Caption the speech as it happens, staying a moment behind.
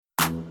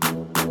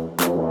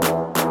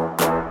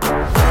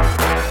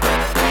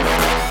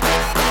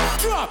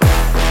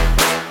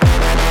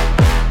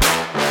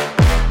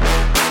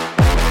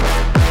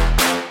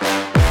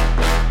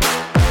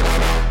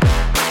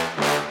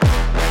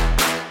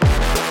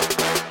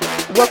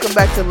Welcome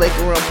back to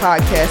Laker Room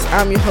Podcast.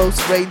 I'm your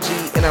host, Ray G,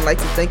 and I'd like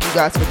to thank you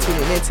guys for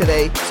tuning in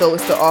today. So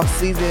it's the off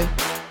season.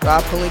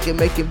 Rob Pelinka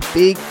making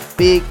big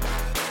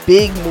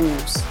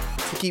moves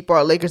to keep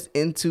our Lakers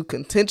into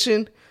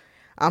contention.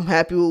 I'm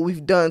happy with what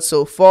we've done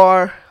so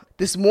far.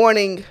 This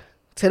morning,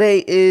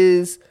 today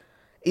is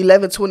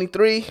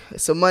 11:23.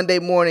 It's a Monday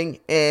morning,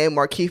 and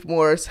Markieff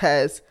Morris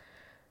has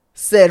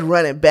said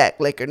running back,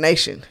 Laker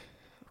Nation.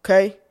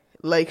 Okay?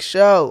 Lake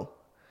Show.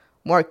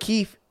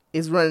 Markieff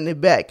is running it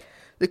back.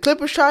 The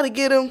Clippers tried to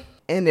get him,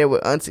 and they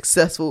were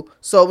unsuccessful.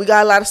 So we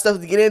got a lot of stuff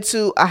to get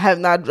into. I have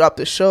not dropped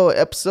a show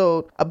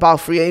episode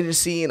about free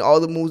agency and all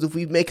the moves that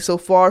we've made so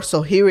far.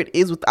 So here it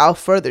is without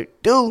further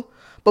ado.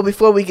 But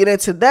before we get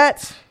into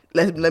that,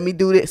 let me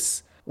do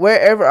this.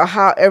 Wherever or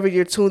however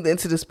you're tuned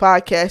into this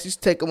podcast, you should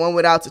take a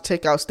moment out to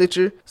check out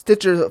Stitcher.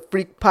 Stitcher is a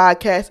free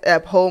podcast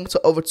app home to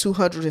over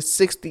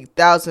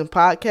 260,000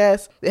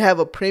 podcasts. They have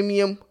a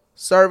premium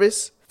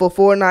service for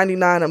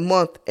 $4.99 a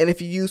month. And if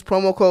you use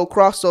promo code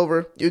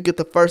crossover, you'll get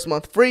the first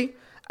month free.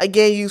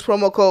 Again, use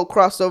promo code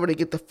crossover to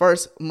get the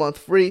first month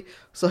free.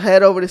 So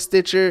head over to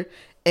Stitcher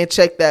and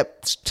check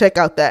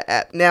out that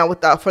app. Now,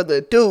 without further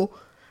ado,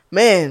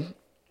 man,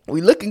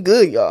 we looking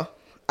good, y'all.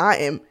 I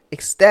am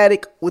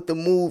ecstatic with the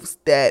moves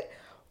that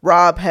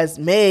Rob has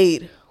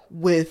made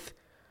with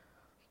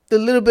the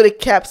little bit of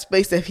cap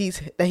space that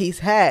he's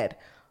had.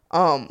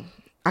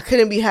 I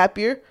couldn't be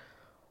happier.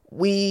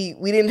 We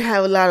didn't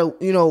have a lot of,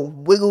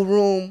 wiggle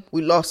room.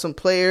 We lost some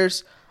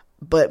players,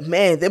 but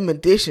man, them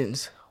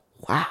additions,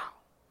 wow.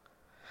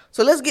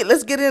 So let's get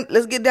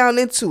down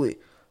into it.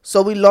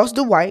 So we lost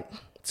Dwight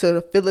to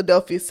the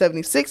Philadelphia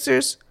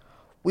 76ers.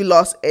 We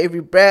lost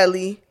Avery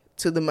Bradley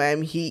to the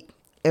Miami Heat,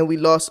 and we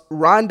lost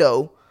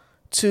Rondo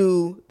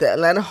to the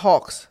Atlanta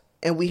Hawks,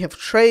 and we have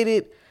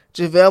traded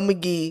JaVale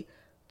McGee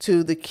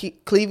to the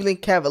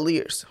Cleveland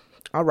Cavaliers.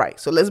 All right,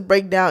 so let's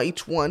break down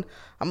each one.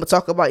 I'm going to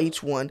talk about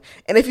each one.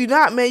 And if you're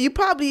not, man,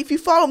 if you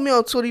follow me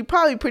on Twitter, you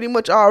probably pretty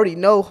much already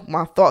know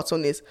my thoughts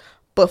on this.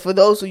 But for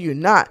those of you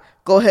not,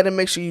 go ahead and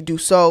make sure you do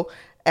so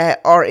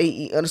at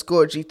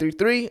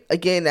RAE_G33.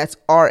 Again, that's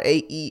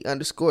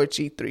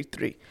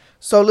RAE_G33.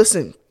 So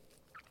listen,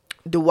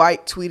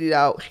 Dwight tweeted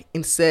out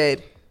and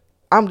said,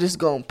 I'm just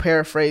going to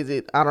paraphrase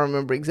it. I don't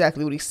remember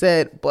exactly what he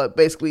said, but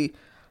basically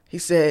he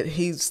said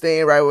he's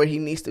staying right where he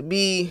needs to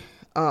be.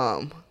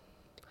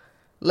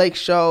 Lake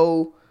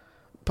Show,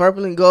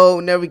 purple and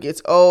gold never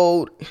gets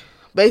old.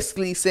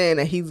 Basically saying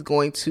that he's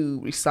going to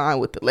resign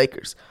with the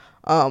Lakers.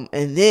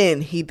 And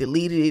then he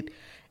deleted it.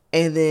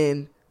 And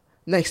then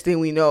next thing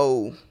we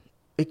know,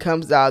 it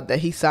comes out that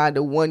he signed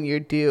a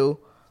 1-year deal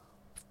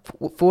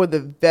for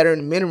the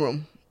veteran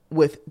minimum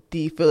with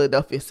the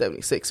Philadelphia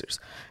 76ers.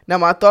 Now,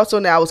 my thoughts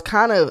on that,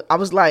 I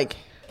was like,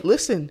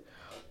 listen,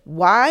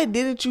 why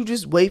didn't you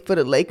just wait for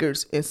the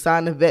Lakers and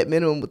sign the vet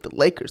minimum with the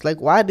Lakers? Like,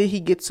 why did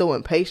he get so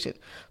impatient?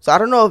 So I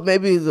don't know if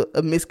maybe it's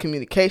a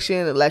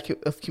miscommunication, a lack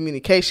of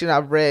communication.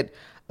 I've read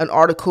an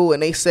article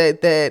and they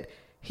said that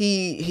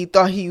he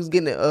thought he was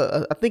getting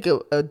a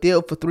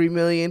deal for $3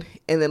 million,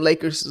 and then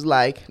Lakers is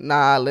like,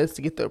 nah, let's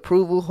get the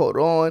approval. Hold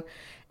on.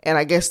 And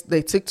I guess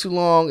they took too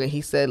long, and he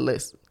said,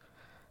 listen,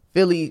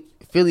 Philly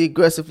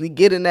aggressively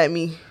getting at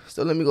me,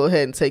 so let me go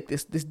ahead and take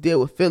this deal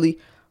with Philly.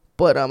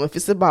 But if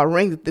it's about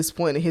rings at this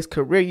point in his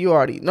career, you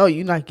already know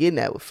you're not getting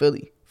that with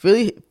Philly.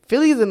 Philly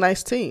is a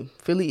nice team.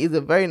 Philly is a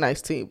very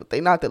nice team, but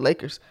they're not the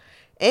Lakers.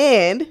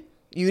 And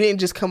you didn't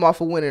just come off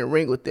a winning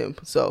ring with them.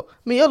 So,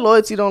 your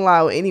loyalty don't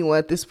lie with anyone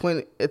at this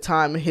point in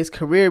time in his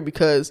career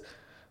because,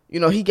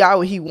 he got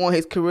what he wanted.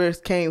 His career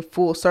came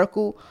full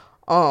circle.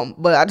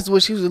 But I just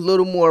wish he was a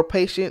little more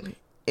patient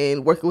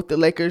in working with the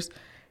Lakers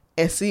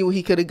and see what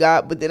he could have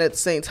got. But then at the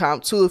same time,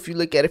 too, if you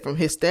look at it from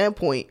his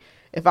standpoint,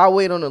 if I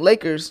wait on the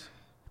Lakers,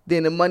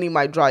 then the money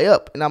might dry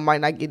up and I might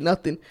not get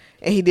nothing.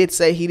 And he did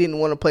say he didn't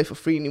want to play for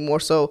free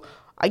anymore. So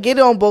I get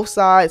it on both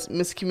sides.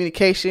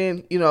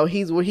 Miscommunication.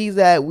 He's where he's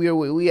at. We're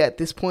where we at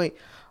this point.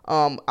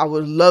 I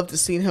would love to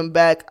see him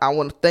back. I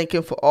want to thank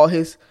him for all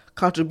his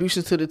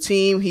contributions to the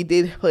team. He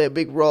did play a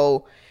big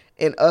role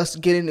in us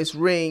getting this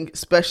ring,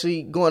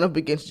 especially going up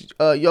against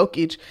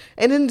Jokic.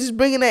 And then just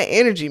bringing that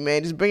energy,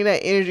 man. Just bringing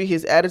that energy,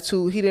 his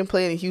attitude. He didn't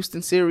play in the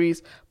Houston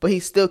series, but he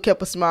still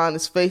kept a smile on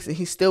his face and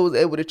he still was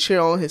able to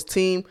cheer on his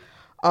team.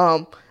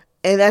 And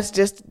that's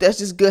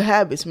just good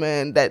habits,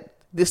 man. That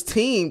this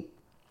team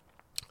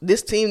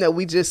that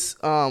we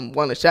just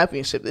won the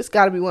championship, this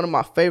got to be one of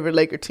my favorite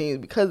Laker teams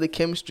because of the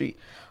chemistry.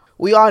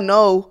 We all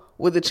know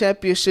with a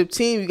championship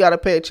team, you got to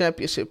pay a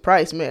championship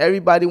price, man.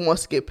 Everybody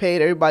wants to get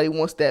paid. Everybody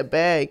wants that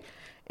bag.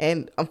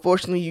 And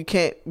unfortunately, you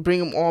can't bring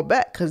them all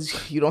back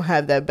because you don't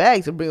have that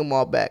bag to bring them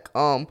all back.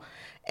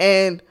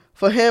 And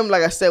for him,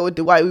 like I said, with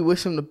Dwight, we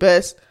wish him the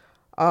best.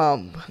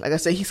 Like I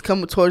said, he's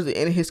coming towards the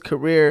end of his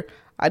career.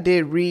 I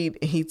did read,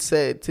 and he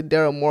said to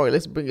Daryl Morey,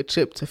 let's bring a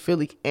chip to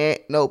Philly. And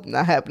nope,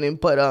 not happening.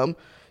 But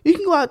you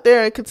can go out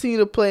there and continue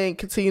to play and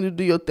continue to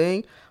do your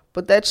thing.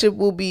 But that chip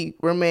will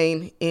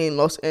remain in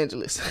Los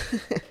Angeles.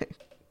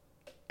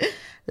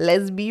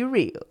 Let's be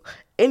real.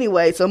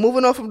 Anyway, so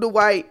moving on from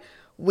Dwight,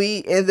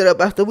 we ended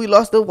up, after we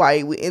lost the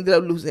White, we ended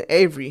up losing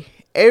Avery.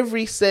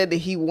 Avery said that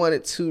he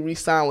wanted to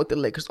re-sign with the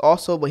Lakers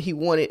also, but he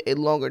wanted a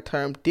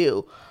longer-term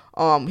deal.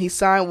 He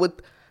signed with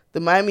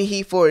the Miami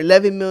Heat for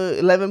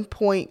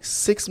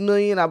 11.6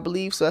 million, I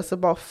believe. So that's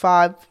about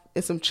 5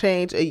 and some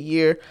change a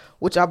year,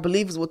 which I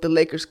believe is what the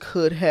Lakers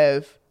could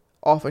have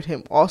offered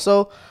him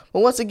also.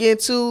 But once again,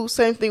 too,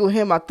 same thing with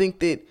him. I think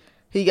that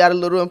he got a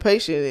little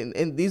impatient,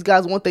 and these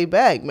guys want their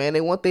bag, man.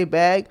 They want their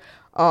bag.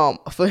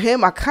 For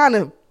him, I kind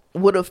of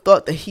would have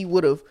thought that he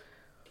would have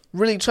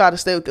really tried to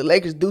stay with the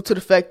Lakers due to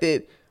the fact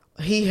that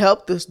he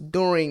helped us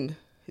during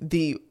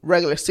the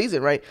regular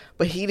season, right?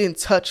 But he didn't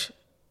touch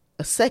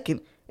a second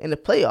in the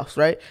playoffs,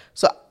 right?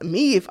 So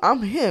me, if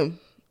I'm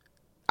him,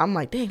 I'm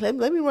like, dang, let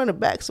me run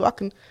it back so I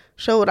can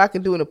show what I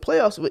can do in the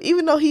playoffs. But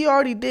even though he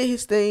already did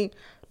his thing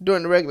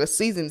during the regular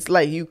season, it's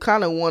like you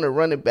kind of want to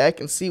run it back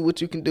and see what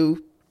you can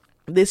do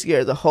this year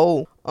as a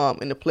whole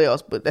in the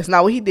playoffs. But that's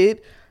not what he did.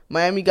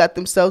 Miami got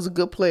themselves a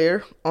good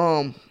player.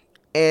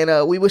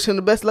 And we wish him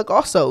the best luck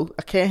also.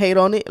 I can't hate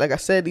on it. Like I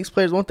said, these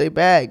players want their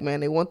bag, man.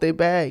 They want their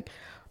bag.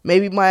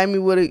 Maybe Miami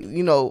would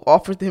have,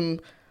 offered him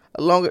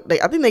a longer.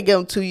 I think they gave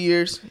him 2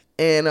 years.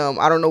 And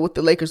I don't know what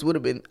the Lakers would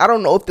have been. I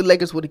don't know if the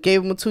Lakers would have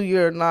gave him a 2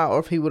 year or not, or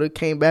if he would have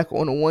came back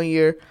on a 1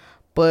 year.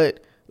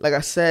 But like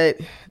I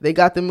said, they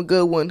got them a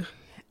good one.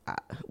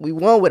 We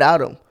won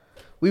without him.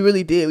 We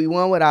really did. We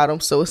won without him.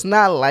 So it's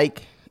not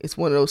like it's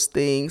one of those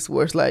things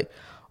where it's like,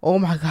 oh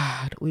my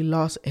God, we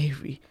lost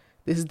Avery.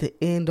 This is the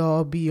end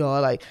all be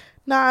all. Like,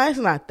 nah, it's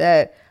not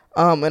that.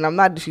 And I'm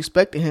not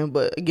disrespecting him,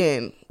 but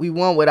again, we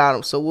won without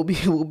him, so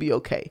we'll be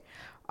okay.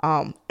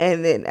 And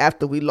then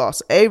after we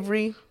lost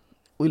Avery,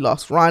 we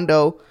lost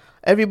Rondo.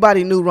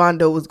 Everybody knew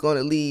Rondo was going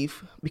to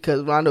leave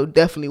because Rondo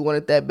definitely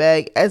wanted that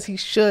bag, as he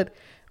should.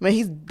 Man,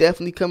 he's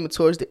definitely coming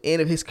towards the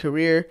end of his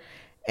career,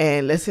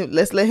 and let's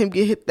let him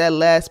get that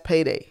last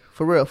payday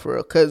for real.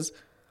 Because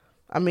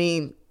I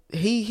mean,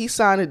 he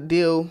signed a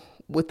deal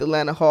with the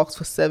Atlanta Hawks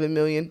for $7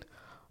 million.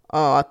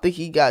 I think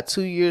he got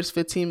 2 years,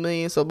 $15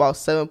 million, so about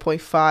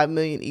 $7.5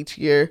 million each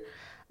year.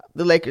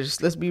 The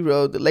Lakers, let's be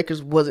real, the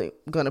Lakers wasn't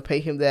gonna pay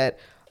him that.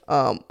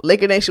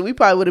 Laker Nation, we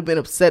probably would have been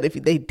upset if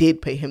they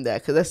did pay him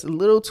that, because that's a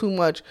little too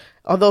much.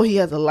 Although he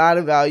has a lot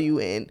of value,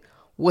 and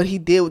what he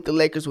did with the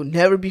Lakers will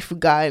never be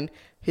forgotten.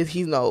 His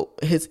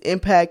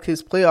impact,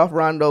 his playoff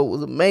Rondo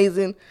was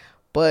amazing.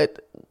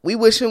 But we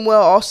wish him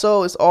well.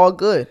 Also, it's all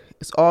good.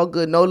 It's all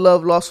good. No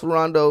love lost for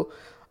Rondo.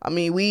 I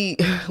mean, we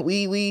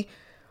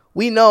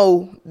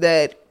know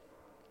that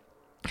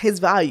his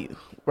value,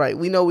 right?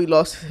 We know we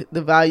lost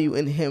the value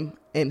in him,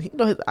 and his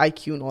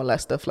IQ and all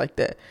that stuff like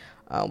that.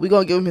 We're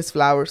going to give him his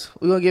flowers.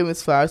 We're going to give him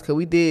his flowers because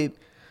we did.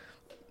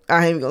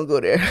 I ain't even going to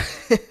go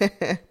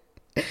there.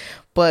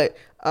 But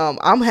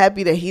I'm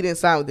happy that he didn't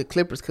sign with the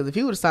Clippers, because if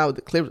he would have signed with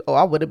the Clippers,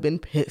 I would have been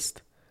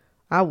pissed.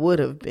 I would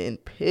have been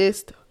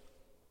pissed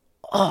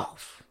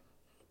off.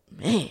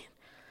 Man.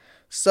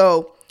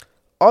 So,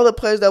 all the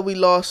players that we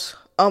lost.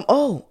 I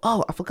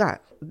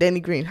forgot. Danny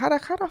Green. How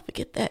did I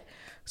forget that?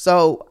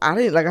 So, I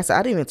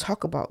didn't even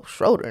talk about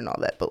Schroeder and all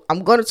that. But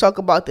I'm going to talk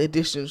about the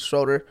addition of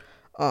Schroeder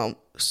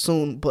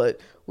soon. But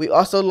we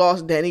also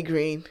lost Danny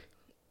Green.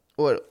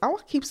 Or, I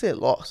keep saying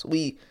lost.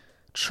 We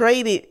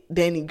traded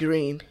Danny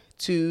Green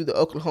to the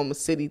Oklahoma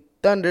City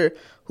Thunder,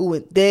 who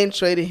then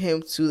traded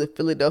him to the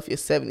Philadelphia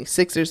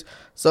 76ers.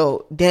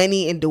 So,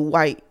 Danny and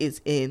Dwight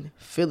is in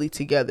Philly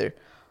together.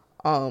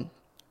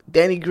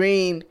 Danny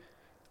Green,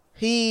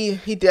 he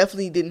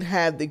definitely didn't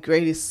have the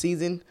greatest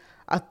season.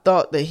 I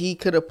thought that he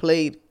could have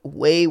played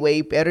way,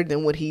 way better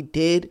than what he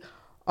did.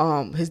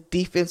 His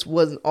defense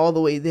wasn't all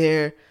the way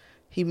there.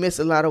 He missed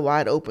a lot of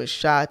wide open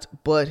shots,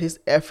 but his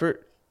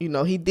effort,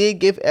 he did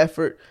give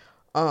effort.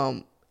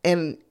 And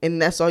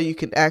that's all you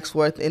can ask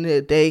for at the end of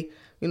the day.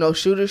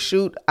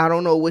 Shoot. I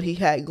don't know what he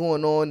had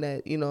going on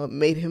that,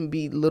 made him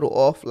be a little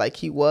off like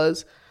he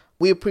was.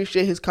 We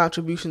appreciate his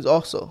contributions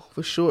also,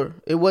 for sure.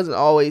 It wasn't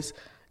always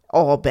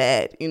all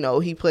bad.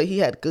 He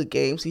had good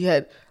games. He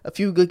had a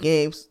few good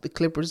games. The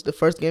Clippers, the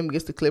first game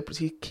against the Clippers,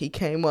 he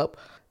came up.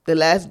 The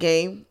last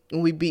game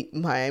when we beat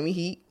Miami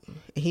Heat,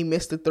 he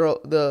missed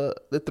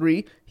the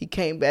three. He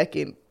came back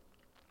and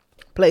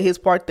played his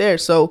part there.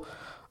 So,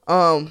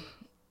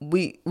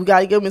 we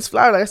got to give him his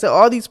flowers. Like I said,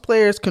 all these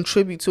players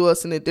contribute to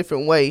us in a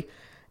different way.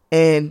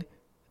 And,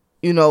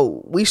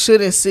 we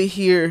shouldn't sit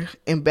here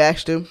and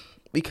bash them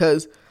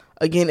because,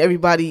 again,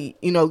 everybody,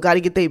 got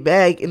to get their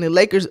bag. And the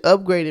Lakers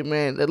upgraded,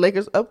 man. The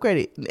Lakers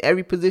upgraded in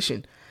every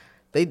position.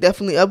 They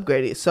definitely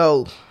upgraded.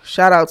 So,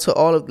 shout out to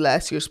all of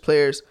last year's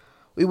players.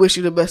 We wish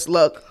you the best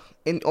luck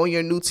on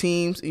your new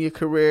teams, in your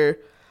career.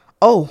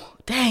 Oh,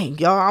 dang,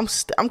 y'all,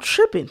 I'm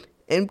tripping.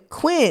 And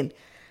Quinn,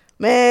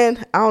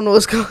 man, I don't know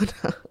what's going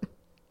on.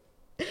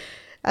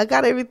 I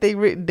got everything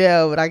written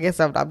down, but I guess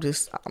I'm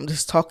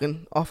just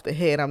talking off the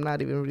head. I'm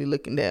not even really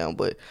looking down.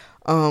 But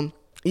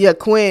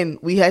Quinn,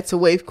 we had to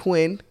waive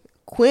Quinn.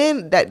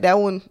 Quinn, that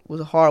one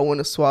was a hard one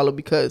to swallow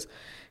because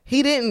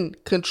he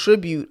didn't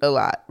contribute a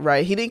lot,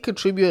 right? He didn't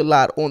contribute a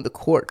lot on the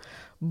court.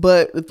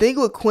 But the thing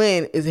with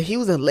Quinn is that he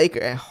was a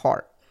Laker at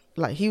heart.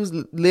 Like, he was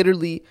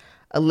literally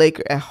a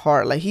Laker at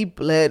heart. Like, he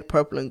bled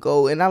purple and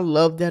gold, and I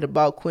love that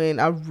about Quinn.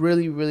 I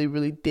really, really,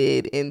 really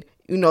did. And,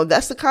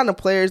 that's the kind of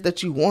players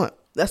that you want.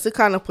 That's the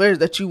kind of players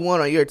that you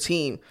want on your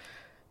team.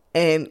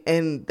 And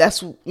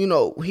that's,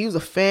 he was a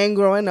fan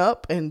growing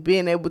up, and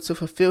being able to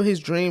fulfill his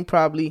dream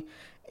probably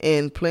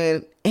and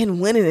playing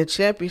and winning a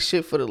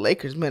championship for the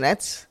Lakers, man,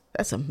 that's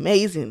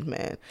amazing,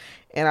 man.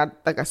 And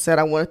like I said,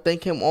 I want to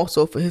thank him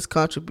also for his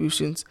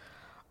contributions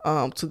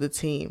to the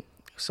team.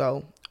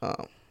 So,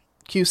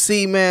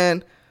 QC,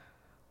 man,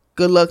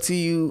 good luck to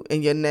you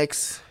in your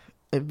next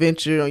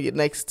adventure on your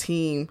next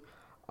team.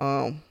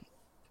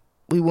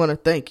 We want to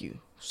thank you.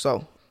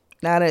 So,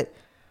 now that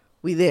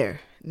we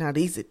there, now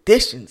these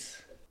additions,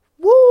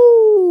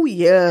 woo,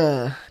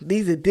 yeah,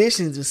 these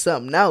additions are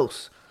something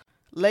else.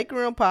 Laker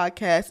Room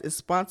Podcast is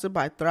sponsored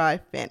by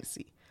Thrive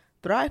Fantasy.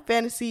 Thrive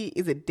Fantasy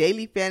is a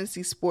daily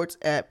fantasy sports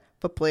app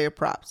for player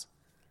props.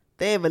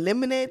 They have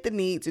eliminated the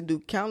need to do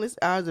countless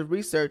hours of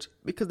research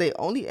because they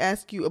only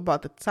ask you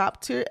about the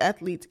top tier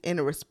athletes in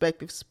a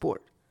respective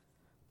sport.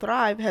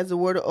 Thrive has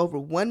awarded over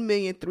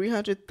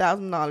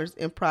 $1,300,000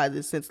 in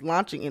prizes since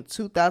launching in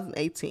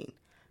 2018.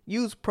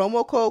 Use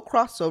promo code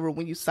CROSSOVER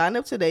when you sign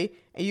up today,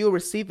 and you'll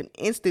receive an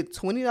instant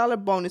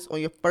 $20 bonus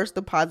on your first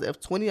deposit of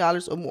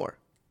 $20 or more.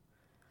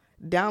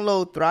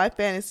 Download Thrive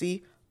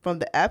Fantasy from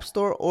the App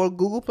Store or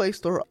Google Play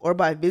Store, or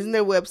by visiting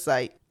their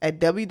website at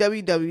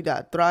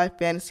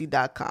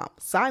www.thrivefantasy.com.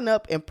 Sign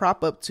up and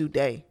prop up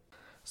today.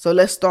 So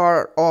let's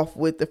start off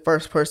with the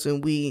first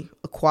person we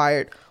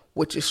acquired,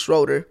 which is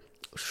Schroeder.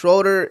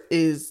 Schroeder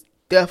is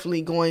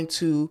definitely going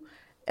to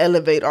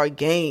elevate our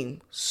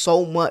game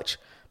so much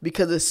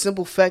because of the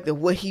simple fact of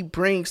what he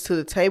brings to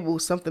the table,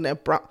 something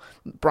that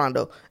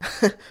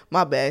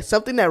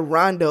something that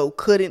Rondo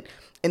couldn't,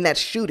 and that's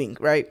shooting,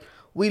 right?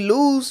 We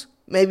lose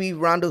maybe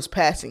Rondo's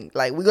passing.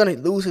 Like, we're going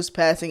to lose his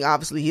passing,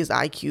 obviously his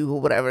IQ or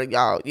whatever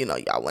y'all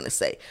want to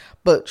say.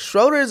 But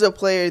Schroeder is a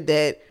player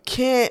that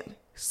can't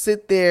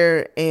sit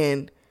there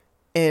and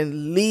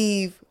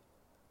leave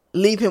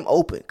him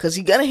open, because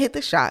he's going to hit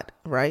the shot,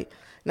 right?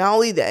 Not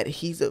only that,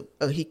 he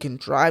can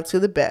drive to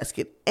the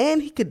basket,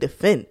 and he can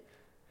defend.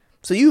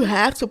 So you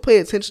have to pay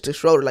attention to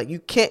Schroeder. Like, you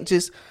can't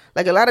just,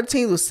 like, a lot of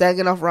teams were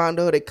sagging off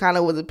Rondo. They kind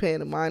of wasn't paying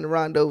the mind to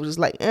Rondo. It was just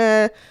like,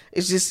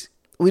 it's just,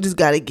 we just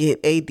got to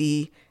get AD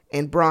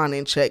and Bron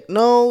in check.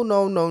 No.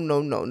 Now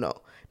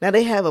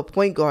they have a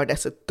point guard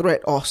that's a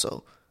threat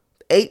also.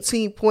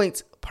 18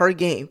 points per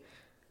game.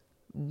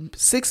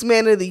 6th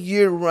man of the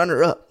year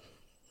runner up.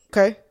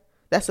 Okay?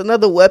 That's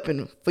another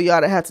weapon for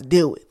y'all to have to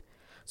deal with.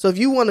 So if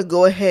you want to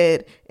go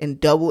ahead and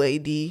double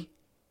AD,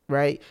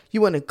 right?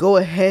 You want to go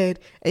ahead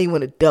and you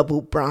want to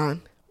double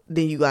Bron,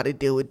 then you got to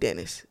deal with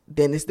Dennis.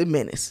 Dennis the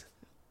Menace,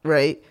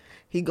 right?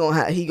 He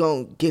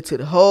gonna get to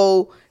the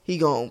hole. He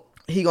gonna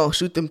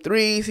shoot them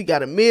threes. He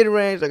got a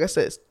mid-range. Like I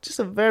said, it's just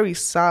a very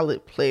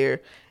solid player,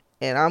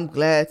 and I'm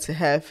glad to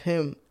have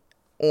him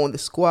on the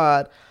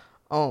squad.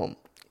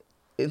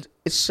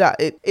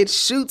 It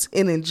shoots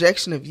an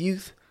injection of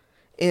youth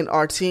in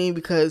our team,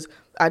 because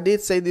I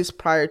did say this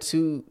prior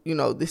to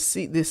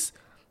this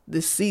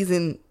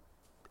season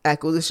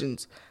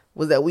acquisitions,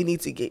 was that we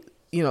need to get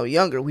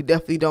younger. We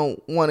definitely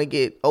don't want to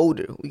get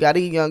older. We got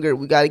to get younger.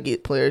 We got to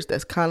get players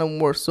that's kind of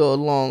more so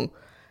along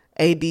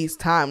AD's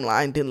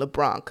timeline than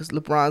LeBron, because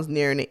LeBron's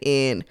nearing the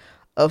end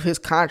of his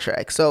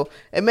contract. So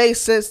it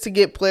makes sense to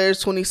get players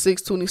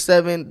 26,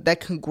 27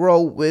 that can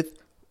grow with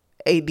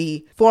AD,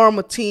 form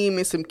a team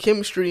and some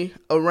chemistry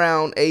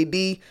around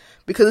AD,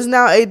 because it's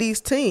now AD's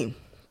team.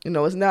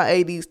 It's now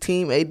AD's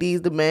team.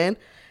 AD's the man.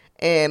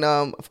 And,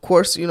 of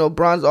course,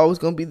 Bron's always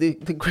going to be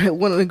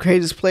one of the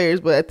greatest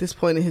players. But at this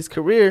point in his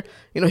career,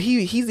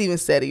 he's even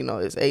said,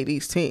 it's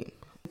AD's team.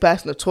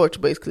 Passing the torch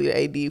basically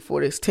to AD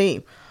for this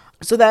team.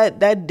 So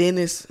that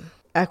Dennis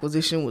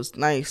acquisition was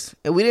nice.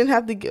 And we didn't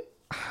have to get,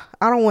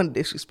 I don't want to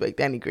disrespect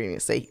Danny Green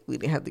and say we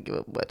didn't have to give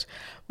up much,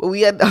 but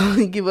we had to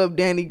only give up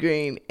Danny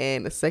Green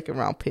and a 2nd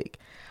round pick.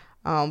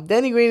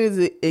 Danny Green is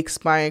an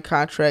expiring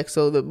contract,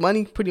 so the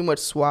money pretty much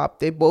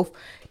swapped.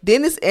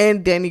 Dennis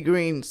and Danny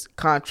Green's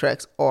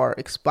contracts are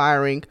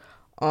expiring.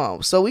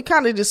 So we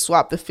kind of just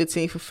swapped the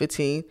 15 for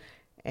 15,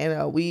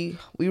 and we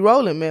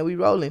rolling, man. We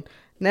rolling.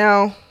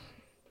 Now,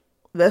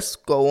 let's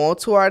go on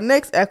to our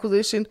next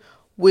acquisition,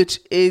 which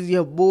is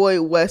your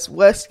boy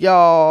West,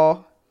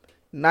 y'all.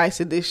 Nice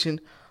addition.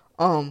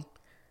 I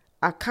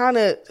kind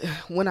of,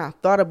 when I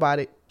thought about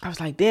it, I was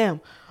like,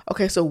 damn,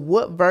 okay, so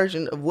what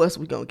version of West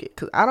we gonna get?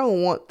 Because I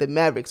don't want the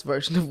Mavericks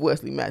version of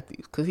Wesley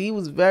Matthews, because he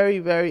was very,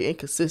 very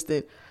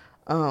inconsistent.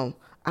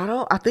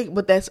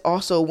 But that's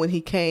also when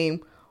he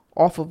came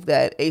off of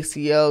that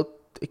ACL,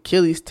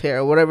 Achilles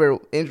tear, whatever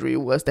injury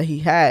it was that he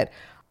had.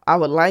 I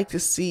would like to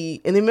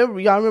see, and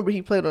y'all remember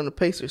he played on the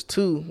Pacers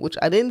too, which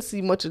I didn't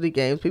see much of the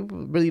games.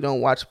 People really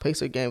don't watch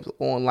Pacer games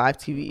on live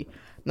TV,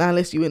 not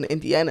unless you're in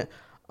Indiana.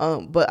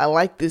 But I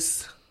like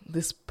this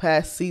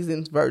past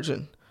season's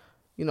version.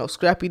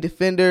 Scrappy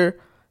defender,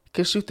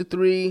 can shoot the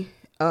three,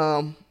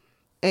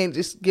 and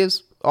just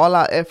gives all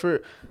out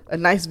effort. A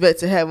nice vet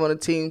to have on the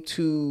team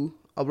to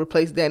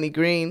replace Danny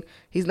Green.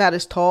 He's not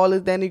as tall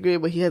as Danny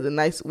Green, but he has a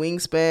nice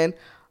wingspan.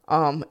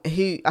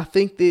 I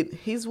think that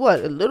he's a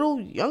little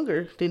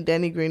younger than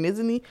Danny Green,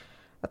 isn't he?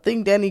 I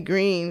think Danny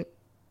Green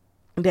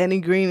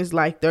is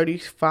like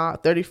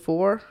 35,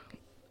 34,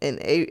 and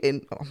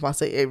I'm about to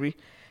say Avery,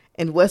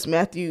 and Wes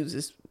Matthews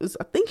is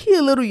I think he's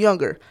a little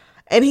younger,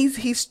 and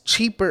he's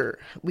cheaper.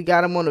 We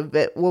got him on a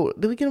vet. Well,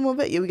 did we get him on a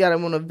vet? Yeah, we got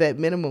him on a vet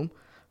minimum,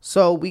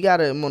 so we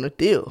got him on a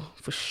deal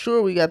for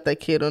sure. We got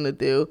that kid on a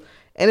deal,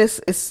 and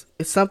it's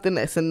something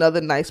that's another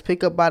nice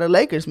pickup by the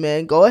Lakers,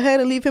 man. Go ahead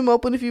and leave him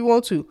open if you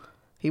want to.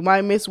 He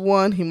might miss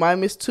one. He might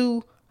miss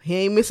two. He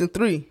ain't missing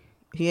three.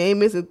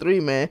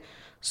 Man.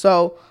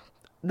 So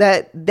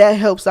that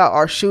helps out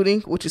our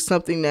shooting, which is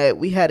something that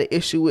we had an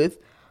issue with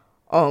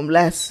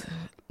last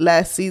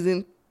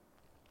season.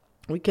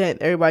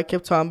 Everybody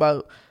kept talking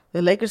about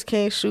the Lakers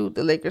can't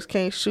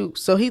shoot.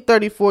 So he's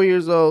 34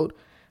 years old.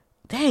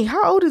 Dang,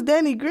 how old is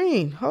Danny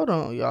Green? Hold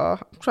on, y'all.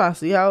 I'm trying to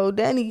see how old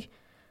Danny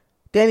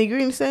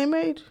Green the same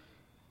age.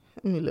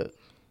 Let me look.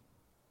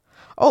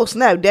 Oh,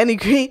 snap, Danny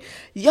Green.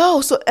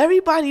 Yo, so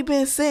everybody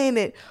been saying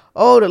that,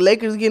 the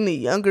Lakers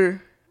getting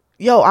younger.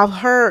 Yo, I've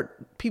heard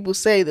people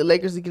say the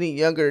Lakers are getting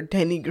younger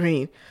Danny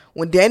Green,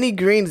 when Danny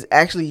Green is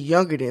actually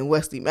younger than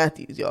Wesley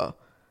Matthews, y'all.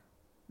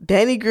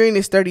 Danny Green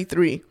is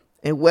 33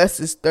 and Wes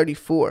is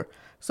 34.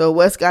 So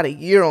Wes got a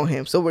year on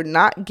him. So we're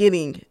not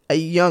getting a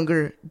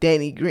younger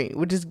Danny Green.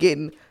 We're just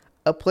getting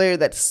a player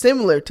that's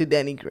similar to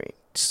Danny Green.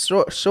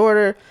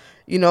 Shorter,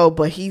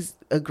 but he's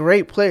a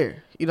great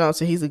player. You know what I'm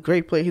saying? He's a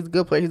great player. He's a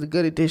good player. He's a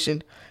good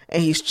addition.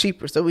 And he's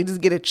cheaper. So we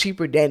just get a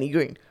cheaper Danny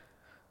Green.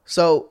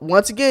 So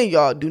once again,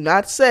 y'all, do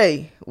not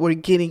say we're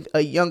getting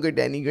a younger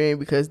Danny Green,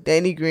 because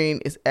Danny Green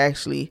is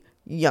actually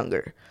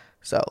younger.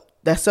 So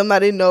that's something I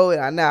didn't know.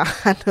 And I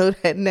know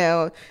that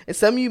now. And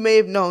some of you may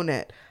have known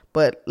that.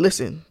 But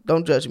listen,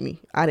 don't judge me.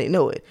 I didn't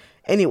know it.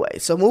 Anyway,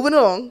 so moving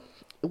along,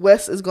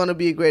 Wes is going to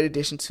be a great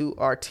addition to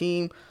our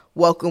team.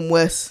 Welcome,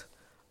 Wes.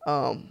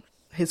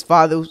 His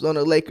father was on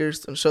the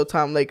Lakers, on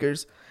Showtime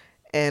Lakers.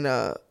 And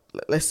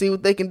let's see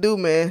what they can do,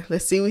 man.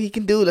 Let's see what he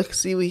can do. Let's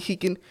see what he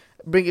can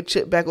bring a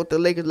chip back with the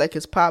Lakers like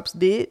his pops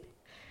did.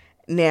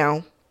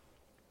 Now,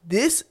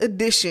 this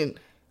addition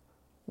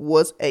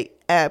was a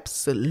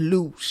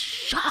absolute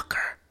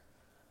shocker.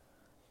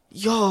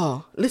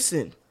 Y'all,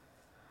 listen.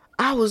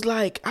 I was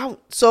like,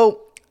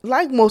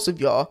 like most of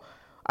y'all,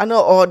 I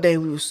know all day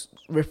we was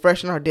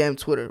refreshing our damn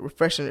Twitter,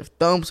 refreshing if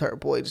thumbs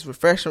hurt, boy. Just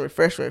refreshing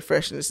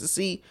just to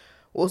see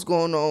what's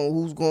going on,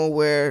 who's going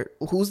where,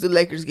 who's the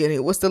Lakers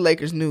getting, what's the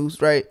Lakers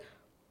news, right?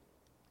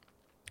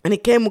 And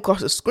it came across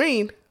the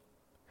screen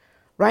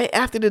right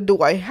after the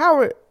Dwight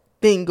Howard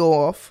thing go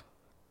off.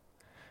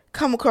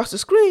 Come across the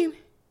screen,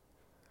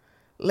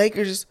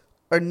 Lakers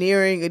are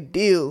nearing a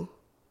deal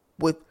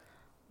with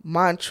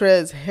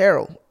Montrezl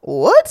Harrell.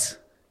 What?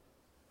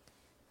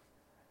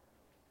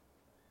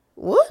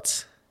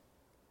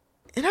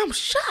 And I'm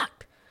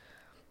shocked.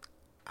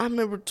 I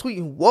remember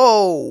tweeting,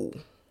 whoa.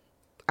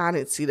 I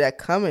didn't see that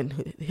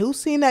coming. Who's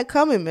seen that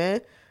coming,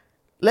 man?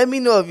 Let me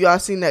know if y'all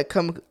seen that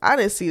coming. I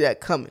didn't see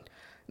that coming.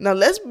 Now,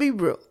 let's be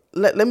real.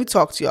 Let me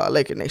talk to y'all,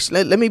 Laker Nation.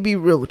 Let me be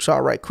real with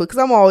y'all right quick,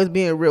 because I'm always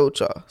being real with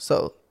y'all.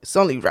 So, it's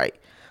only right.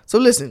 So,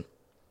 listen.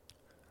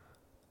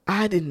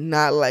 I did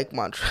not like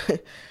Montrezl.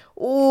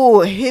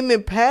 Oh, him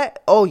and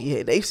Pat. Oh,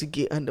 yeah. They used to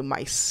get under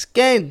my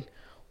skin.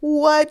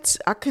 What?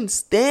 I couldn't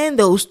stand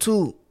those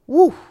two.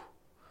 Woo.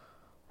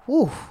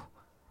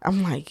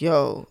 I'm like,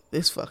 yo,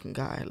 this fucking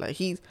guy. Like,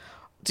 he's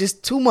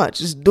just too much.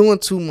 Just doing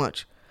too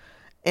much.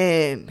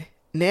 And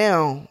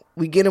now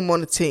we get him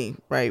on the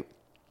team, right?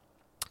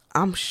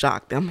 I'm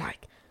shocked. I'm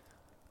like,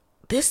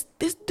 this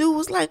dude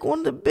was like one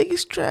of the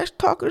biggest trash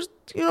talkers,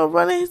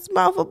 running his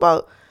mouth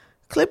about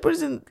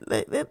Clippers. And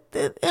wait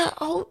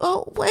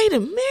a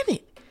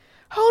minute.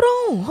 Hold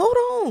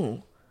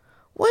on.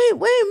 Wait a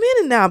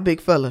minute now,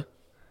 big fella.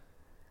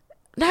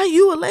 Now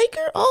you a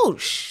Laker? Oh,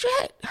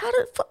 shit. How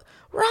the fuck?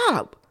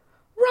 Rob,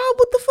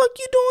 what the fuck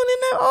you doing in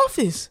that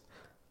office?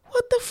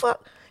 What the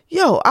fuck?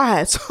 Yo, I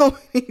had so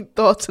many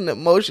thoughts and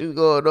emotions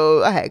going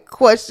on. I had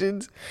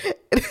questions.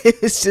 And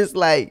it's just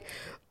like,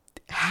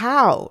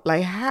 how?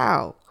 Like,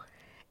 how?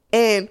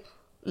 And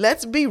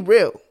let's be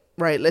real,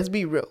 right? Let's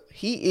be real.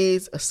 He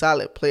is a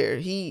solid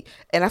player.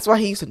 And that's why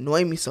he used to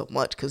annoy me so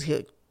much, because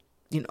he'll,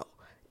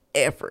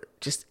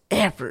 just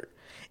effort.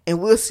 And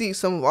we'll see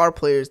some of our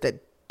players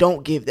that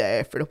don't give that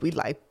effort. We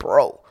like,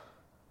 bro,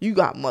 you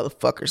got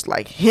motherfuckers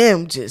like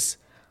him, just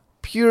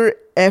pure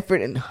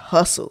effort and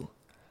hustle.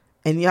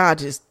 And y'all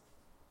just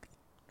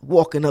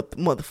walking up the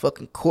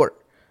motherfucking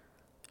court.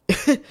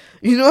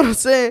 You know what I'm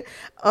saying?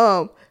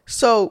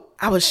 So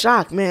I was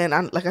shocked, man.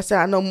 Like I said,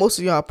 I know most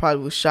of y'all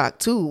probably was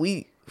shocked too.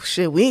 We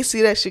ain't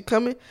see that shit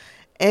coming.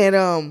 And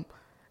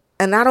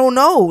I don't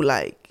know,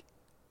 like,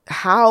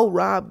 how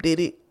Rob did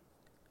it.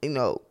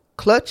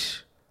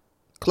 Clutch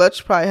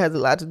probably has a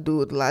lot to do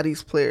with a lot of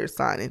these players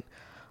signing.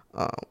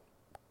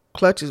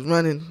 Clutch is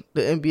running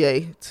the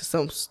NBA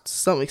to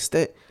some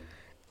extent.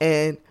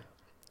 And,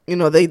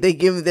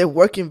 they're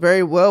working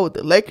very well with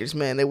the Lakers,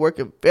 man. They're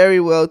working very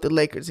well with the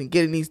Lakers and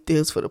getting these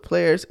deals for the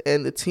players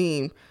and the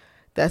team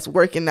that's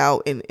working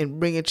out and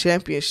bringing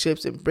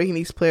championships and bringing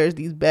these players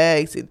these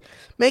bags and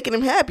making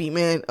them happy,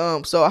 man.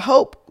 So I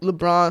hope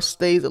LeBron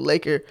stays a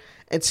Laker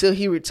until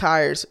he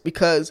retires,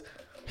 because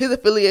his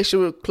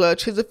affiliation with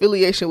Clutch, his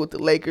affiliation with the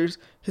Lakers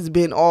has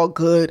been all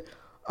good.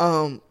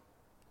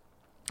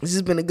 This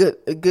has been a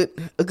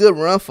good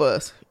run for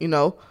us,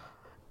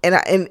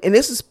 And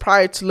this is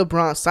prior to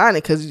LeBron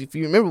signing, because if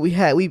you remember,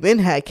 we've been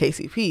had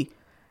KCP,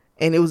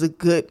 and it was a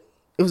good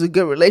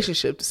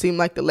relationship. It seemed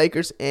like the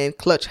Lakers and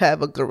Clutch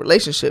have a good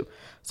relationship.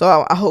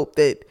 So I hope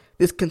that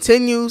this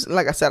continues. And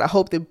like I said, I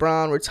hope that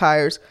Bron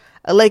retires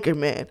a Laker,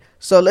 man.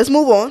 So let's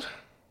move on.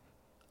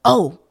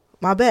 Oh,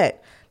 my bad.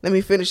 Let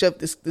me finish up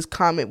this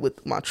comment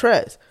with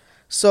Montrez.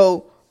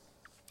 So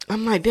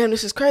I'm like, damn,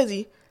 this is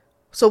crazy.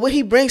 So what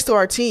he brings to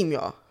our team,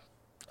 y'all,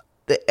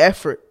 the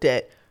effort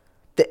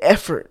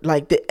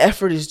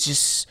is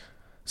just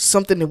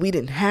something that we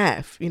didn't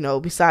have,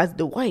 besides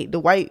Dwight.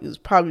 Dwight is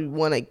probably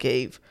one that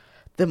gave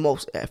the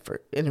most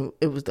effort, and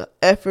it was the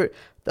effort,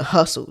 the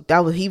hustle.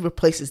 He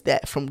replaces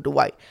that from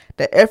Dwight.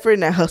 The effort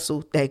and that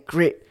hustle, that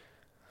grit.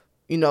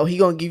 He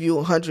gonna give you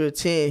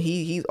 110.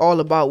 He's all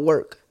about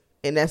work,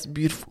 and that's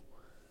beautiful.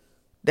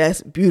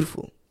 That's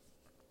beautiful.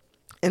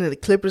 And then the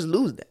Clippers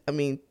lose that. I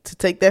mean, to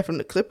take that from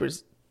the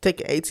Clippers,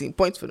 taking 18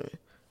 points for them.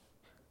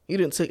 You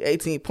didn't took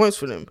 18 points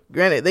for them.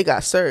 Granted, they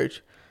got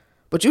Serge,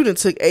 but you didn't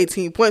took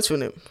 18 points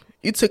from them.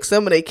 You took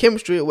some of their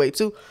chemistry away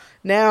too.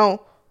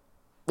 Now,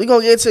 we're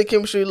gonna get into the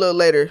chemistry a little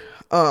later.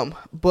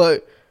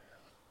 But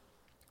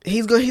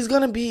he's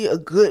gonna be a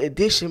good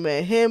addition,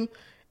 man. Him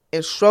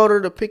and Schroeder,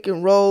 the pick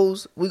and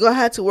rolls. We're gonna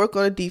have to work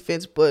on the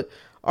defense, but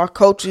our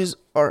coaches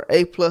are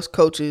A+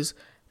 coaches.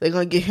 They're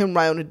gonna get him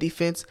right on the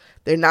defense.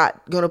 They're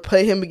not gonna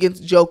play him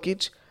against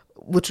Jokic,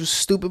 which was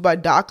stupid by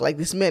Doc. Like,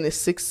 this man is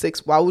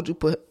 6'6". Why would you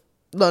put?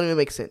 Don't even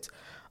make sense.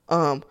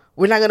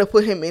 We're not gonna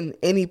put him in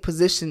any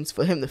positions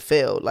for him to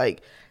fail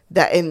like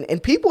that.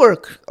 And people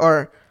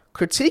are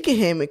critiquing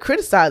him and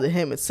criticizing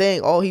him and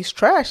saying, "Oh, he's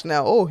trash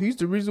now. Oh, he's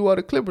the reason why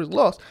the Clippers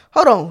lost."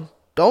 Hold on,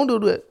 don't do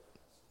that.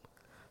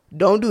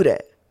 Don't do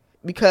that,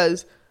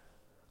 because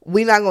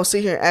we're not gonna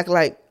sit here and act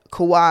like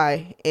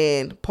Kawhi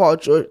and Paul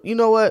George. You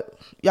know what?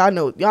 Y'all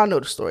know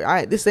the story.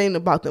 This ain't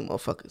about them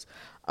motherfuckers.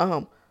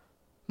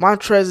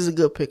 Montrez is a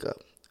good pickup,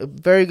 a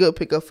very good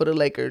pickup for the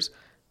Lakers.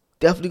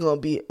 Definitely gonna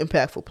be an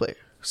impactful player.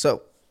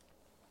 So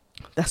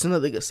that's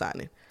another good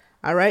signing.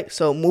 All right.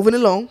 So moving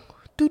along,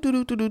 trucking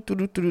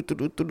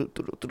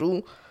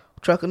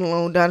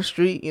along down the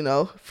street.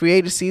 Free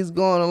agency is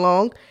going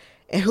along,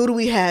 and who do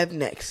we have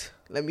next?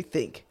 Let me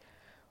think.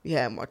 We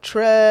have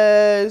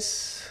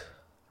Montrez.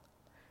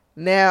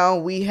 Now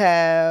we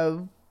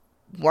have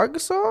Marc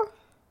Gasol.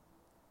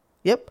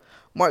 Yep,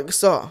 Marc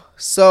Gasol.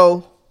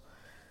 So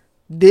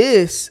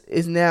this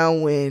is now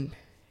when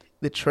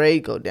the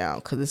trade go down,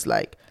 because it's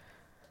like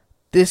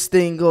this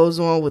thing goes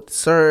on with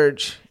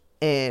Serge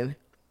and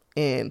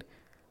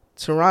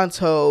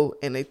Toronto,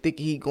 and they think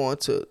he going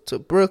to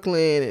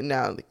Brooklyn, and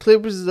now the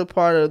Clippers is a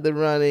part of the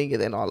running,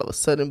 and then all of a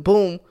sudden,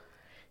 boom,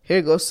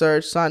 here goes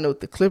Serge signing with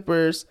the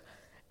Clippers,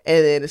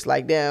 and then it's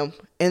like, damn.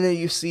 And then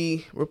you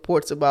see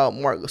reports about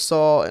Marc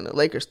Gasol and the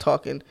Lakers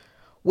talking,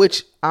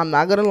 which I'm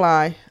not gonna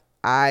lie,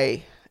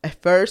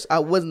 at first I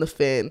wasn't a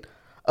fan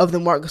of the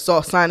Marc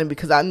Gasol signing,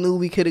 because I knew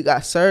we could have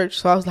got Serge.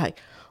 So I was like,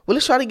 well,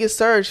 let's try to get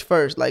Serge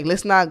first. Like,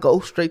 let's not go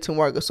straight to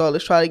Marc Gasol.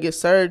 Let's try to get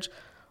Serge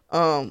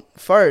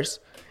first.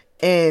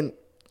 And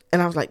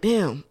I was like,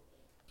 damn.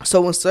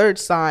 So when Serge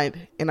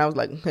signed, and I was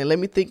like, okay, let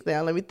me think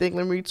now. Let me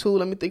retool.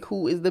 Let me think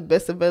who is the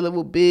best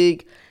available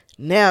big.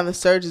 Now the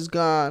Serge is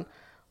gone,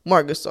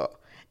 Marc Gasol.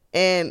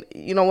 And,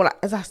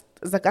 as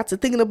I got to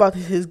thinking about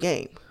his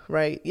game,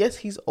 right? Yes,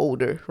 he's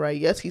older, right?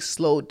 Yes, he's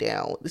slowed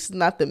down. This is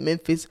not the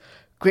Memphis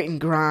grit and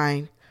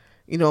grind,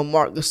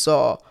 Marc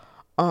Gasol.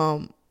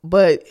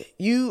 But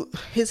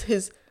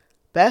his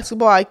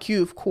basketball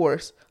IQ, of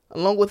course,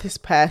 along with his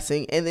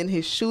passing, and then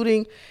his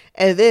shooting,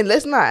 and then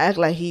let's not act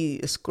like he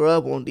is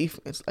scrub on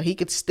defense. Like, he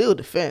could still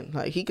defend.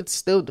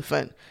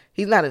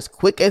 He's not as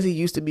quick as he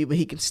used to be, but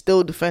he can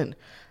still defend.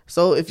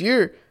 So if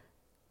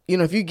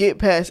if you get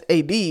past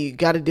AD, you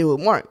got to deal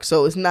with Marc.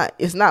 So it's not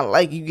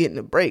like you getting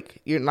a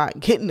break. You're not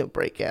getting a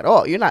break at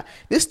all. You're not.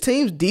 This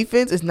team's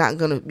defense is not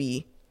gonna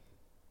be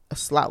a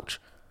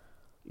slouch.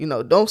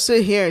 Don't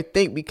sit here and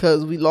think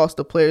because we lost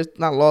the players,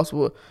 not lost,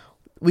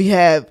 we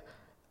have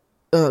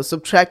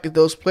subtracted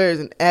those players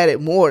and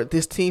added more.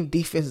 This team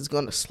defense is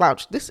going to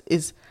slouch. This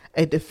is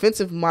a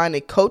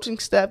defensive-minded coaching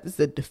staff. This is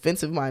a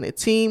defensive-minded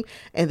team,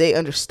 and they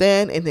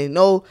understand and they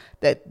know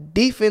that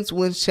defense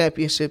wins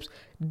championships.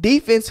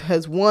 Defense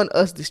has won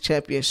us this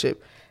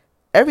championship.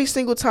 Every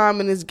single time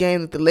in this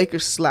game that the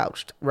Lakers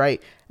slouched,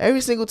 right?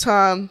 Every single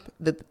time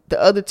that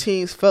the other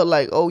teams felt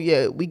like, oh,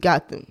 yeah, we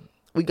got them.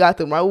 We got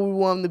them right where we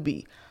want them to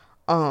be.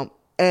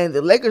 And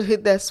the Lakers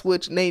hit that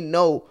switch, and they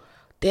know,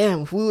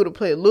 damn, if we would have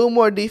played a little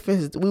more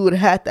defense, we would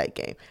have had that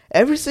game.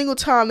 Every single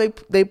time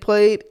they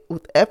played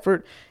with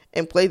effort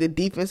and played the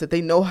defense that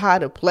they know how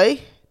to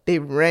play,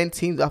 they've ran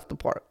teams off the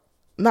park.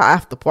 Not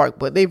off the park,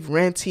 but they've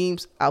ran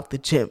teams out the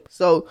gym.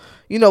 So,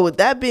 with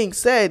that being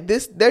said,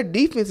 their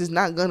defense is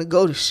not going to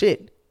go to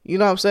shit. You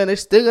know what I'm saying? They're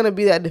still going to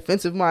be that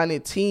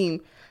defensive-minded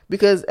team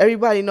because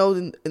everybody knows,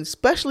 and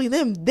especially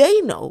them,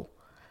 they know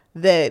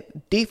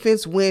that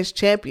defense wins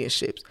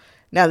championships.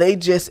 Now, they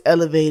just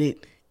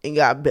elevated and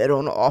got better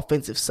on the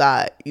offensive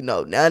side.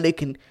 Now they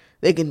can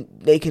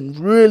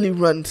really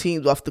run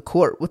teams off the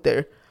court with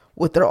their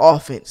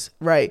offense,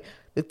 right?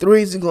 The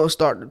threes are going to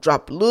start to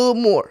drop a little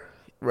more,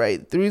 right?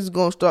 The threes are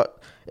going to start,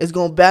 it's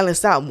going to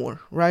balance out more,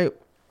 right?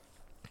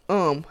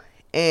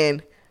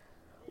 And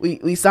we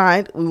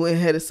went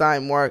ahead and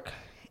signed Mark,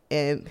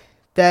 and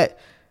that,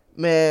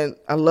 man,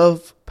 I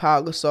love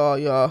Pau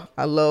Gasol, y'all.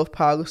 I love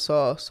Pau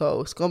Gasol,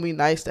 so it's going to be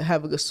nice to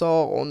have a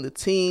Gasol on the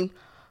team.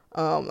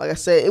 Like I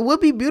said, it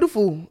would be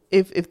beautiful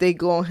if they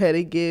go ahead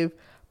and give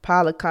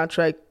Pau a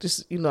contract,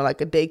 just,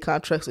 like a day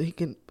contract so he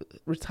can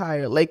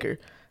retire a Laker.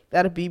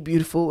 That'd be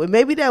beautiful. And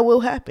maybe that will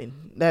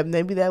happen.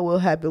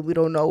 We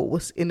don't know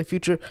what's in the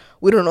future.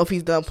 We don't know if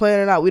he's done playing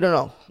or not. We don't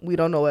know. We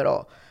don't know at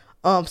all.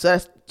 So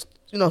that's,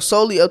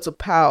 solely up to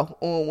Pau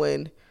on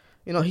when,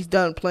 he's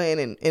done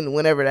playing and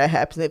whenever that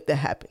happens, if that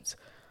happens.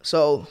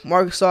 So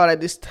Marcus saw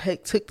that this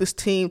took this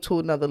team to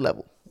another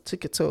level.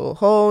 Took it to a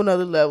whole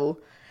nother level.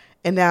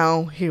 And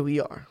now here we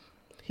are.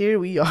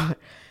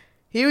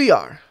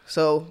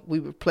 So we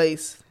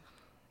replaced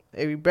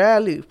Avery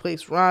Bradley, we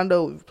replaced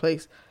Rondo, we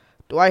replaced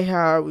Dwight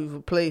Howard, we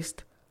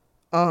replaced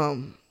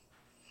who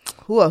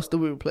else did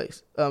we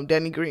replace?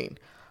 Danny Green.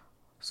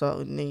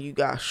 So then you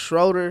got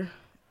Schroeder,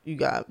 you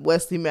got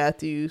Wesley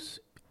Matthews,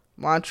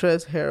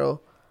 Montrezl Harrell,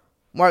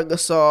 Marc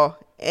Gasol,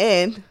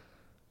 and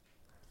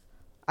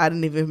I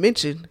didn't even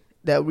mention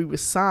that we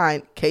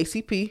resigned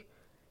KCP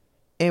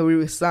and we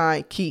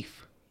resigned Keith.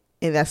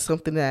 And that's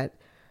something that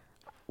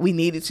we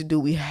needed to do.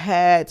 We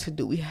had to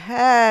do. We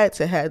had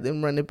to have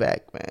them run it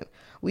back, man.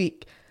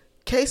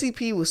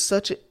 KCP was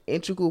such an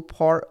integral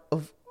part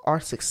of our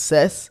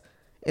success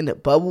in the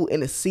bubble, in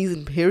the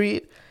season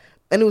period.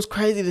 And it was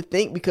crazy to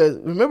think because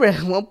remember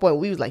at one point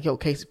we was like, yo,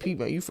 KCP,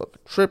 man, you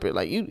fucking tripping.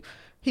 Like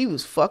he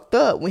was fucked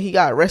up when he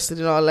got arrested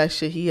and all that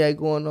shit he had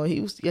going on.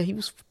 He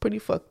was pretty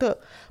fucked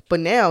up. But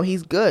now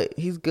he's good.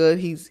 He's good.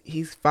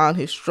 He's found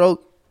his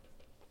stroke.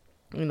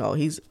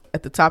 He's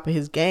at the top of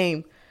his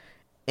game,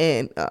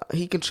 and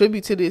he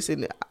contributes to this.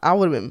 And I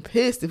would have been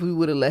pissed if we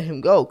would have let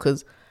him go,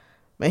 because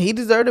man, he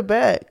deserved a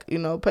bag.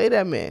 Pay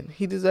that man.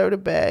 He deserved a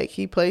bag.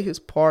 He played his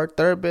part,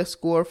 third best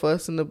scorer for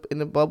us in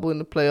the bubble in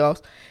the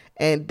playoffs,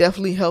 and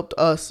definitely helped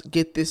us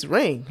get this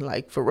ring.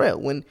 Like for real,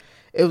 when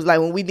it was like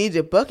when we needed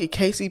a bucket,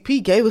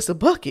 KCP gave us a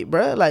bucket,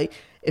 bro. Like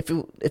if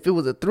it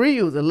was a three,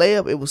 it was a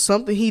layup. It was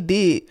something he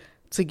did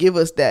to give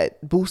us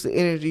that boost of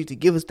energy, to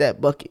give us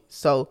that bucket.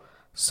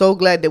 So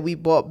glad that we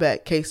brought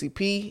back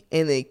KCP.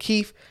 And then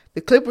Keith,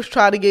 the Clippers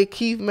tried to get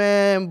Keith,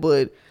 man,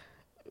 but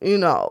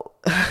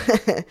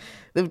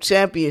them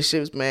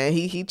championships, man.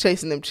 He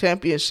chasing them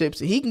championships.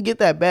 And he can get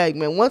that bag,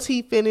 man. Once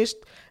he finished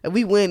and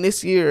we win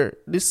this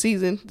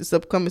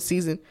upcoming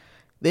season,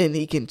 then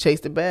he can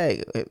chase the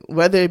bag.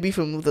 Whether it be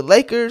from the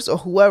Lakers or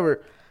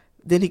whoever,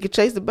 then he could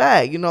chase the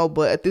bag,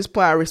 But at this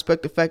point, I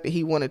respect the fact that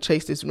he want to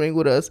chase this ring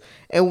with us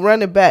and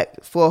run it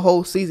back for a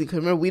whole season. Because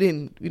remember, we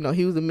didn't,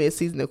 he was a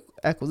mid-season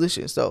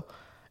acquisition. So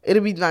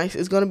it'll be nice.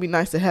 It's going to be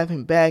nice to have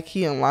him back.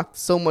 He unlocked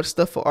so much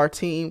stuff for our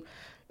team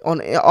on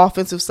the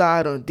offensive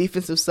side, on the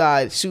defensive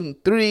side, shooting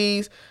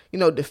threes,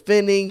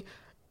 defending,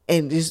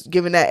 and just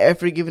giving that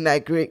effort, giving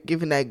that grit,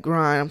 giving that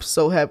grind. I'm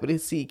so happy to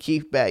see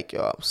Keith back,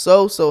 y'all. I'm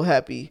so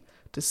happy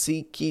to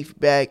see Keith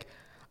back.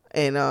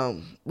 And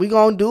we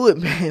going to do it,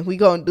 man. We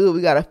going to do it.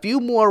 We got a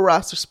few more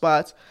roster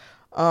spots.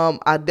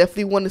 I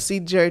definitely want to see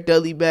Jared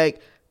Dudley back.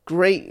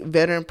 Great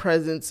veteran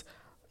presence.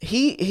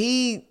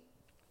 He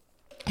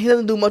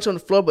doesn't do much on the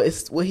floor, but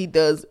it's what he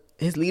does,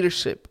 his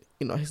leadership,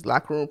 his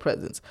locker room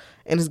presence.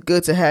 And it's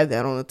good to have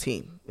that on the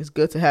team.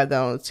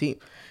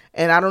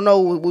 And I don't know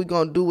what we're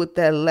going to do with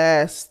that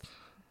last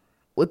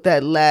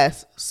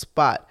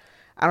spot.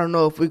 I don't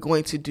know if we're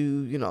going to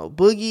do,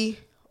 Boogie,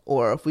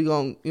 or if we're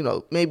going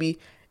to, maybe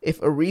if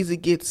Ariza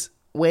gets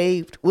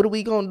waived, what are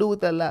we going to do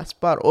with that last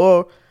spot?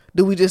 Or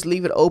do we just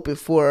leave it open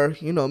for,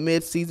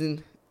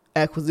 mid-season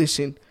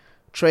acquisition,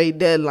 trade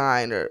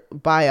deadline, or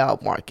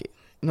buyout market?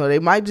 They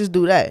might just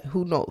do that.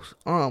 Who knows?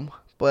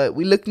 But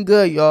we looking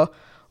good, y'all.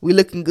 We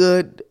looking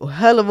good. A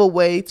hell of a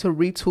way to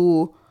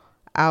retool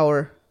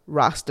our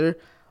roster.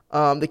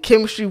 The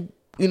chemistry,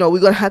 we're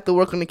going to have to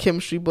work on the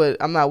chemistry, but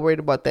I'm not worried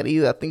about that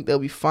either. I think they'll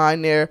be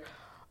fine there.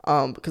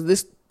 Because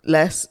this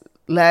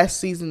last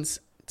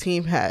season's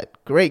team had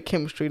great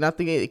chemistry, and I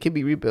think it can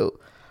be rebuilt.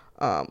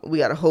 We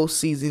got a whole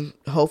season.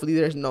 Hopefully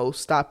there's no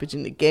stoppage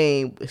in the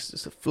game. It's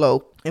just a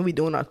flow, and we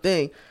doing our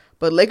thing.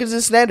 But Lakers is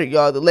the standard,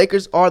 y'all. The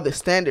Lakers are the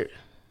standard.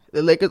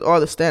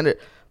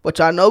 But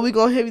y'all know we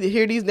going to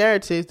hear these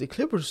narratives. The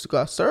Clippers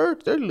got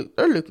surged. They're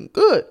looking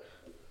good.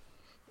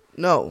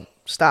 No,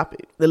 stop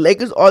it. The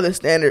Lakers are the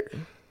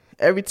standard.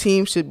 Every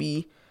team should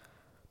be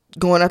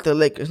going after the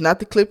Lakers. Not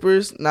the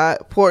Clippers,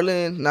 not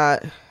Portland,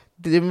 not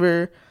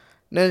Denver,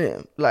 None of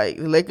them. Like,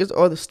 the Lakers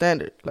are the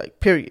standard. Like,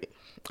 period.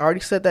 I already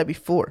said that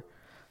before.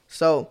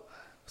 So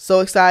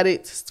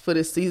excited for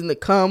this season to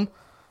come.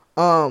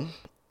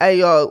 Hey,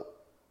 y'all,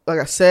 like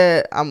I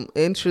said, I'm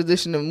in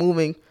transition and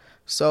moving.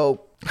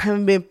 So I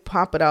haven't been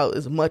popping out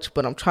as much,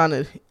 but I'm trying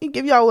to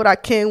give y'all what I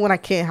can, when I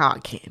can, how I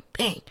can.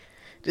 Dang.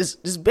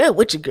 Just bear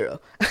with your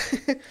girl.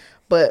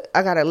 But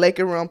I got a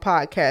Laker Run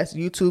podcast,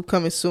 YouTube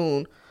coming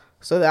soon,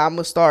 so that I'm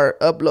going to start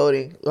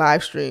uploading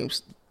live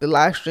streams. The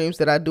live streams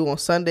that I do on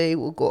Sunday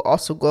will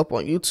also go up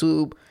on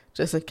YouTube,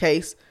 just in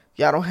case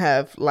y'all don't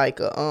have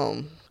like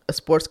a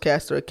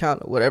sportscaster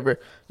account or whatever.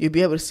 You'll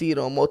be able to see it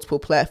on multiple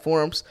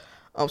platforms.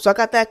 So I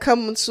got that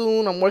coming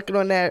soon. I'm working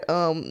on that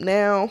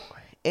now,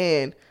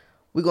 and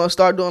we're gonna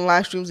start doing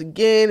live streams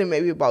again in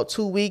maybe about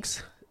 2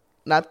 weeks.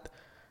 Not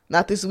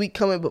this week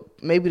coming, but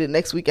maybe the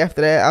next week after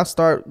that, I'll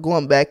start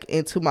going back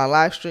into my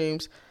live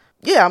streams.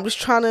 Yeah, I'm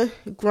just trying to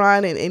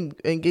grind and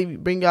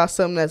bring y'all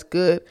something that's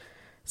good.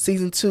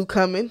 Season 2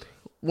 coming.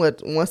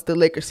 Once the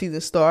Lakers season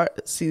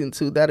start, season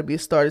 2, that'll be a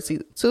start of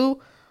season 2.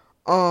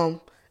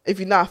 If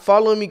you're not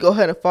following me, go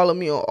ahead and follow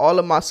me on all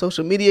of my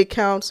social media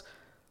accounts.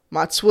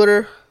 My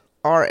Twitter,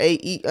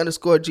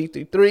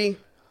 RAE_G33.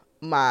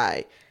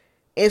 My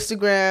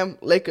Instagram,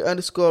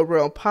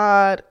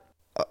 Laker_Realm_Pod.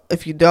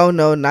 If you don't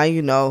know, now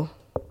you know.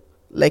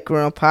 Laker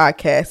Realm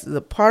Podcast is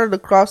a part of the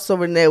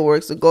Crossover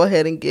Network, so go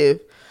ahead and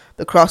give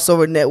the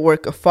Crossover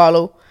Network a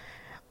follow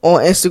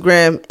on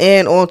Instagram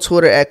and on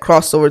Twitter at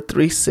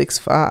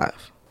Crossover365.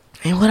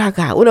 And what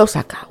else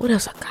I got?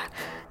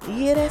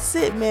 Yeah, that's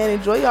it, man.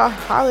 Enjoy y'all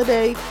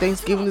holiday.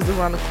 Thanksgiving is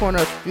around the corner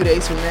a few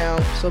days from now,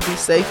 so be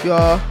safe,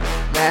 y'all.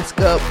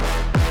 Mask up.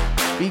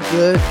 Be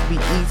good. Be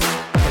easy.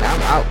 And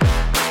I'm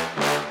out.